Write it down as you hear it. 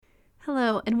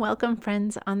Hello and welcome,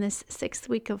 friends, on this 6th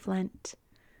week of Lent.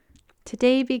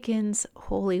 Today begins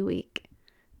Holy Week,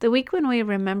 the week when we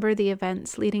remember the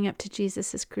events leading up to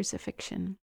Jesus'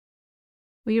 crucifixion.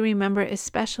 We remember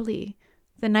especially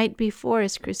the night before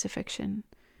his crucifixion,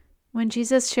 when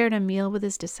Jesus shared a meal with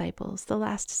his disciples, the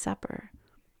Last Supper.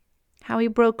 How he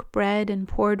broke bread and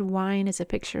poured wine as a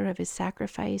picture of his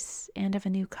sacrifice and of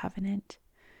a new covenant.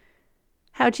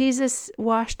 How Jesus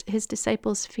washed his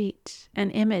disciples' feet,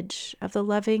 an image of the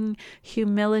loving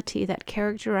humility that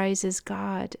characterizes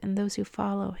God and those who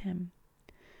follow him.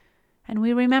 And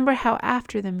we remember how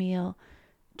after the meal,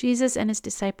 Jesus and his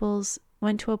disciples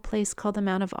went to a place called the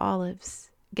Mount of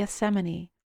Olives, Gethsemane,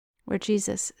 where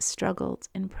Jesus struggled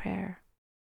in prayer.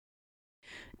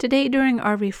 Today, during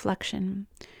our reflection,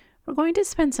 we're going to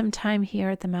spend some time here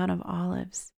at the Mount of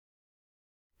Olives.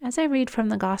 As I read from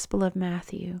the Gospel of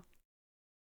Matthew,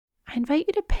 I invite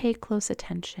you to pay close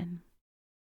attention.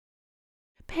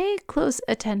 Pay close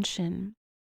attention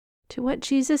to what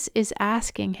Jesus is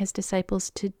asking his disciples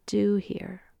to do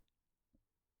here.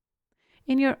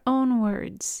 In your own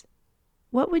words,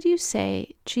 what would you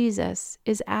say Jesus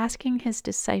is asking his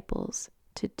disciples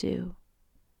to do?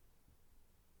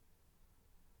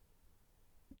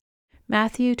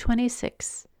 Matthew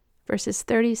 26, verses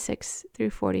 36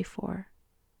 through 44.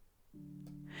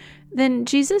 Then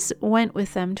Jesus went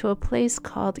with them to a place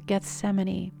called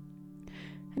Gethsemane,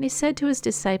 and he said to his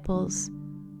disciples,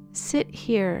 "Sit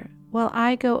here while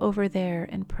I go over there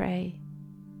and pray."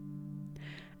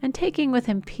 And taking with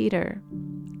him Peter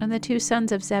and the two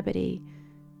sons of Zebedee,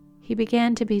 he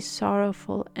began to be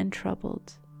sorrowful and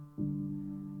troubled.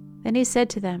 Then he said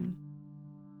to them,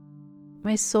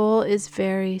 "My soul is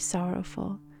very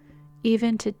sorrowful,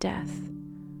 even to death.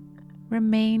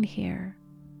 Remain here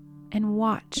and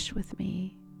watch with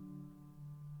me."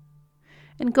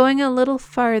 And going a little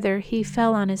farther, he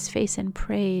fell on his face and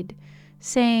prayed,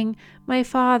 saying, "My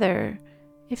Father,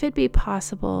 if it be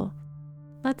possible,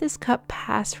 let this cup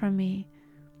pass from me.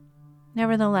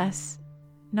 Nevertheless,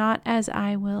 not as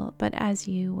I will, but as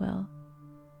you will."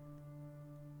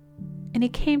 And he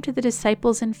came to the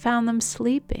disciples and found them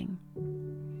sleeping.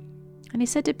 And he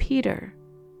said to Peter,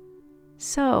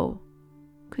 "So,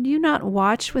 could you not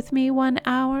watch with me 1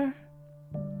 hour?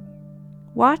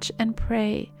 Watch and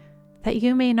pray, that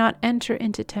you may not enter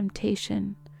into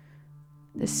temptation.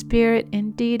 The spirit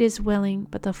indeed is willing,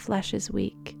 but the flesh is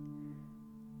weak."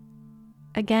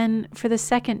 Again, for the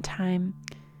second time,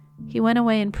 he went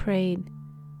away and prayed,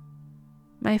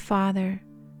 "My Father,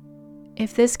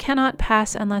 if this cannot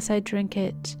pass unless I drink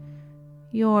it,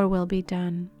 your will be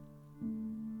done."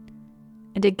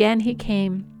 And again he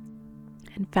came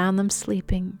and found them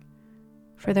sleeping,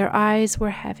 for their eyes were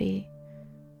heavy.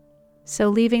 So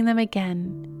leaving them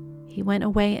again, he went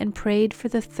away and prayed for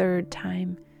the third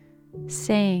time,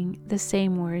 saying the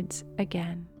same words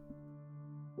again.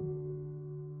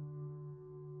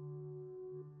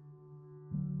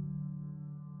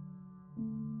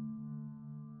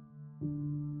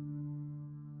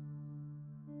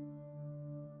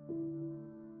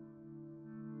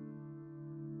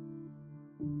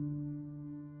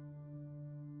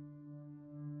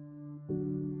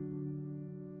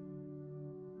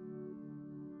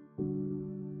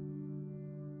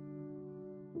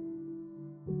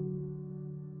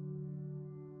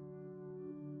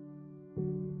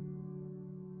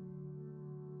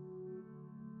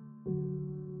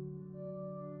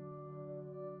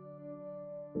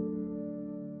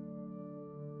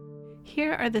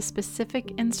 Here are the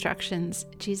specific instructions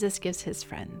Jesus gives his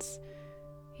friends.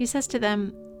 He says to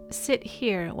them, "Sit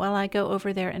here while I go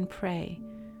over there and pray.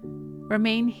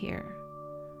 Remain here."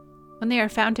 When they are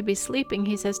found to be sleeping,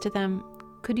 he says to them,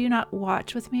 "Could you not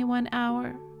watch with me 1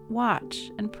 hour? Watch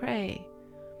and pray."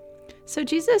 So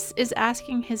Jesus is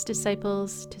asking his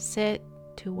disciples to sit,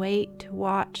 to wait, to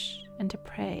watch, and to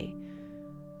pray.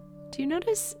 Do you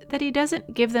notice that he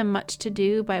doesn't give them much to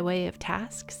do by way of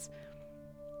tasks?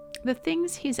 The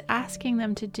things he's asking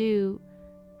them to do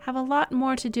have a lot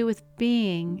more to do with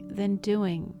being than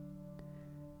doing.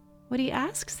 What he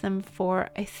asks them for,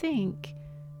 I think,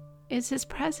 is his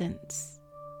presence,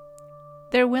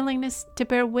 their willingness to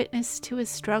bear witness to his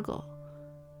struggle,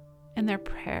 and their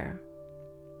prayer.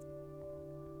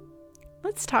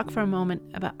 Let's talk for a moment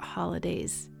about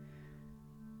holidays.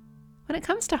 When it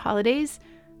comes to holidays,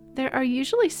 there are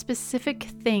usually specific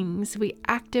things we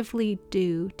actively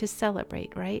do to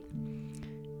celebrate, right?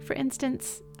 For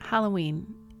instance,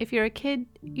 Halloween. If you're a kid,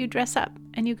 you dress up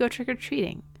and you go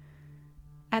trick-or-treating.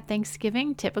 At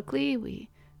Thanksgiving, typically, we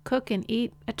cook and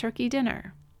eat a turkey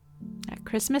dinner. At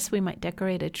Christmas, we might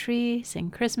decorate a tree, sing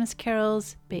Christmas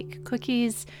carols, bake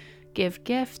cookies, give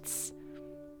gifts.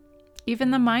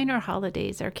 Even the minor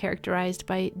holidays are characterized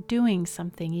by doing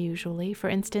something usually. For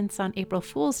instance, on April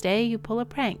Fool's Day, you pull a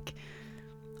prank.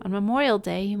 On Memorial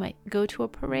Day, you might go to a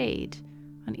parade.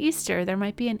 On Easter, there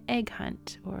might be an egg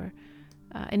hunt or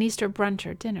an Easter brunch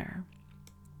or dinner.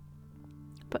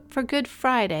 But for Good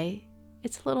Friday,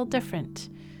 it's a little different.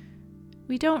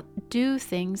 We don't do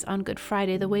things on Good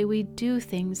Friday the way we do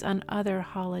things on other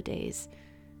holidays.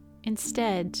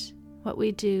 Instead, what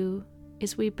we do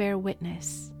is we bear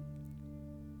witness.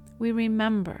 We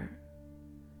remember.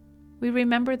 We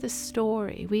remember the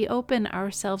story. We open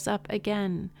ourselves up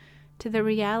again to the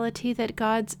reality that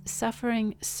God's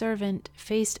suffering servant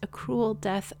faced a cruel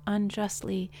death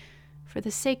unjustly for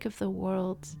the sake of the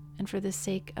world and for the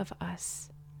sake of us.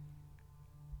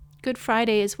 Good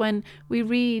Friday is when we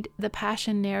read the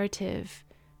Passion narrative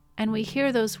and we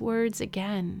hear those words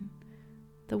again,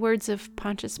 the words of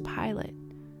Pontius Pilate,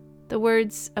 the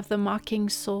words of the mocking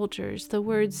soldiers, the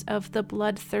words of the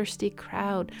bloodthirsty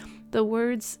crowd, the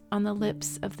words on the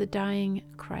lips of the dying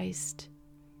Christ.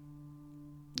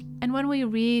 And when we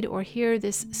read or hear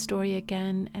this story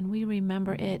again and we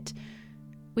remember it,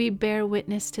 we bear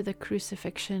witness to the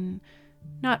crucifixion,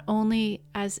 not only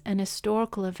as an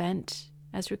historical event,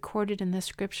 as recorded in the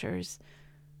scriptures,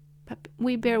 but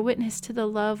we bear witness to the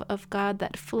love of God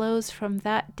that flows from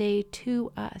that day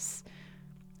to us,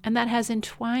 and that has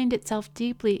entwined itself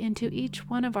deeply into each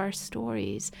one of our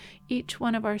stories, each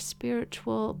one of our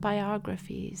spiritual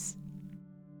biographies.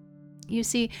 You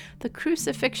see, the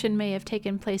crucifixion may have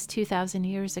taken place 2,000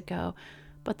 years ago,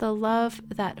 but the love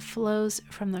that flows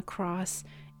from the cross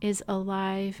is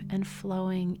alive and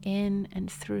flowing in and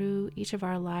through each of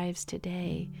our lives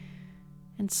today.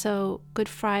 And so Good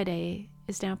Friday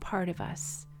is now part of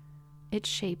us. It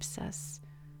shapes us.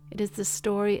 It is the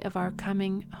story of our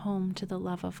coming home to the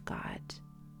love of God.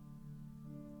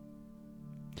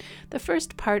 The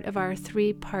first part of our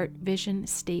 3-part vision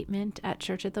statement at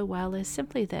Church at the Well is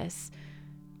simply this: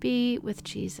 be with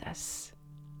Jesus.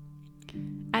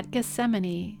 At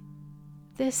Gethsemane,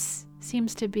 this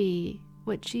seems to be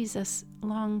what Jesus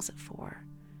longs for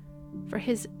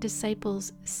his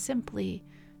disciples simply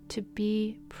to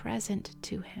be present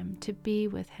to him, to be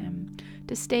with him,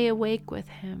 to stay awake with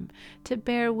him, to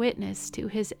bear witness to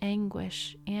his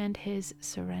anguish and his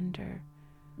surrender.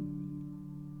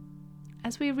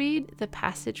 As we read the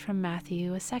passage from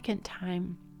Matthew a second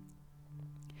time,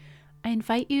 I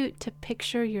invite you to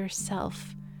picture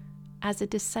yourself as a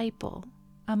disciple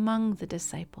among the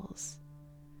disciples,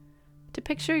 to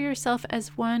picture yourself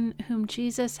as one whom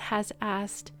Jesus has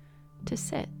asked to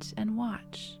sit and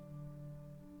watch,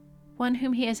 one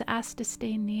whom he has asked to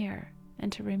stay near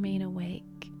and to remain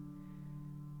awake.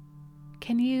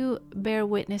 Can you bear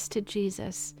witness to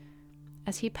Jesus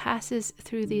as he passes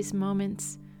through these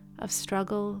moments of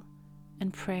struggle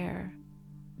and prayer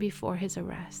before his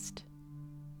arrest?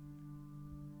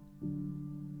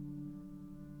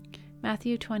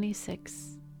 Matthew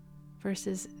 26,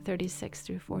 verses 36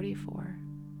 through 44.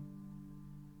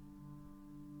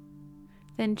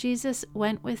 Then Jesus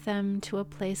went with them to a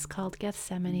place called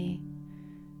Gethsemane,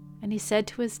 and he said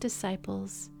to his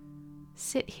disciples,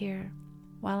 "Sit here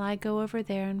while I go over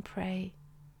there and pray."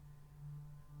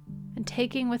 And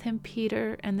taking with him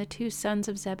Peter and the 2 sons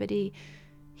of Zebedee,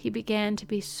 he began to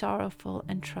be sorrowful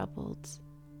and troubled.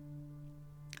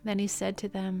 Then he said to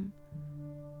them,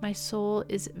 "My soul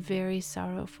is very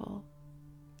sorrowful,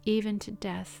 even to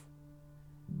death.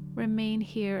 Remain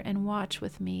here and watch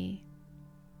with me."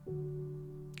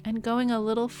 And going a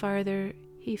little farther,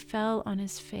 he fell on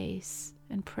his face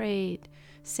and prayed,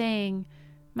 saying,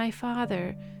 "My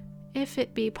Father, if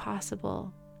it be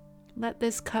possible, let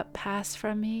this cup pass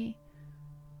from me.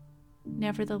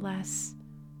 Nevertheless,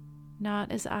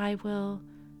 not as I will,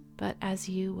 but as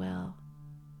you will."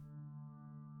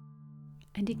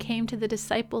 And he came to the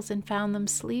disciples and found them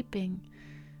sleeping.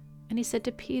 And he said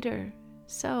to Peter,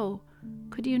 "So,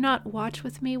 could you not watch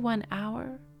with me 1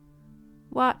 hour?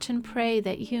 Watch and pray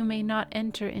that you may not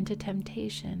enter into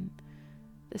temptation.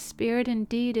 The spirit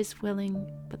indeed is willing,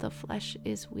 but the flesh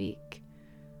is weak."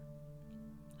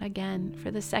 Again,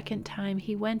 for the second time,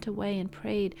 he went away and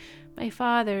prayed, "My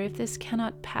Father, if this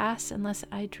cannot pass unless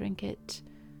I drink it,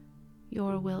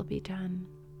 your will be done."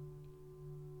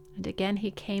 And again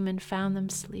he came and found them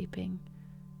sleeping,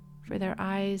 for their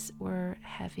eyes were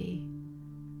heavy.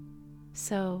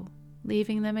 So,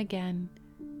 leaving them again,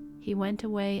 he went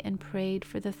away and prayed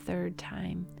for the 3rd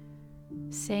time,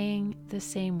 saying the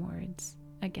same words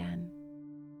again.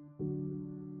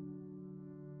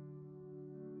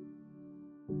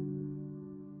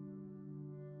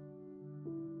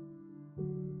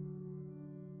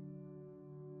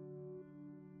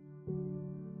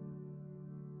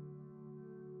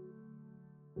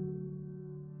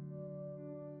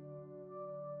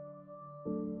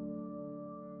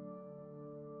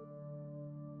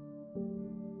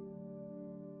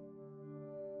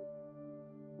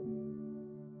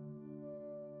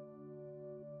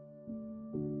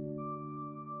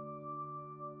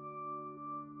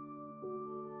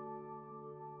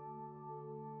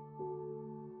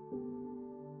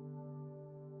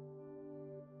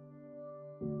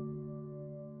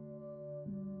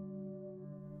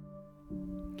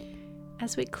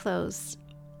 As we close,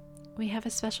 we have a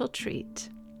special treat,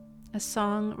 a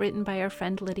song written by our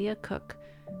friend Lydia Cook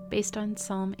based on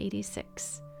Psalm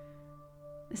 86.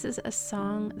 This is a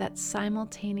song that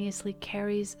simultaneously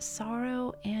carries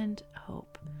sorrow and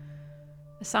hope.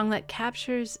 A song that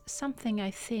captures something,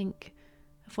 I think,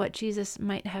 of what Jesus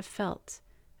might have felt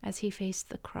as he faced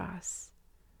the cross.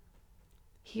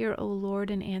 Hear, O Lord,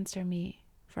 and answer me,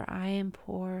 for I am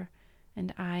poor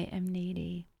and I am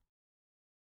needy.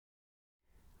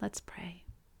 Let's pray.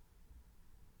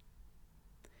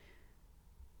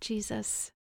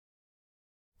 Jesus,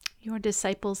 your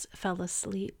disciples fell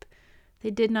asleep.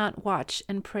 They did not watch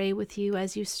and pray with you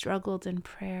as you struggled in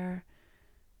prayer.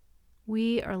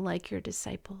 We are like your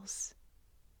disciples.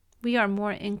 We are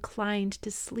more inclined to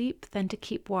sleep than to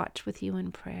keep watch with you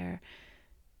in prayer.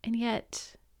 And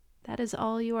yet, that is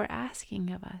all you are asking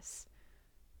of us,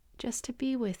 just to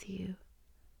be with you,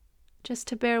 just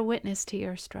to bear witness to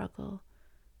your struggle,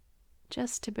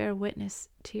 just to bear witness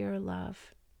to your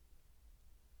love.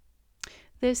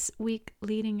 This week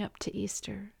leading up to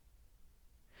Easter,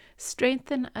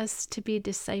 strengthen us to be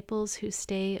disciples who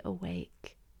stay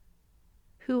awake,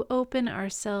 who open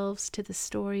ourselves to the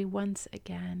story once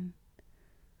again.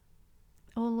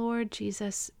 O Lord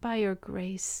Jesus, by your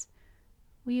grace,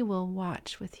 we will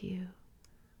watch with you.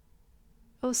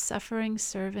 O suffering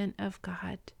servant of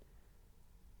God,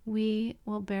 we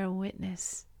will bear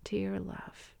witness to your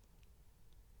love.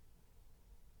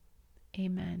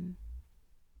 Amen.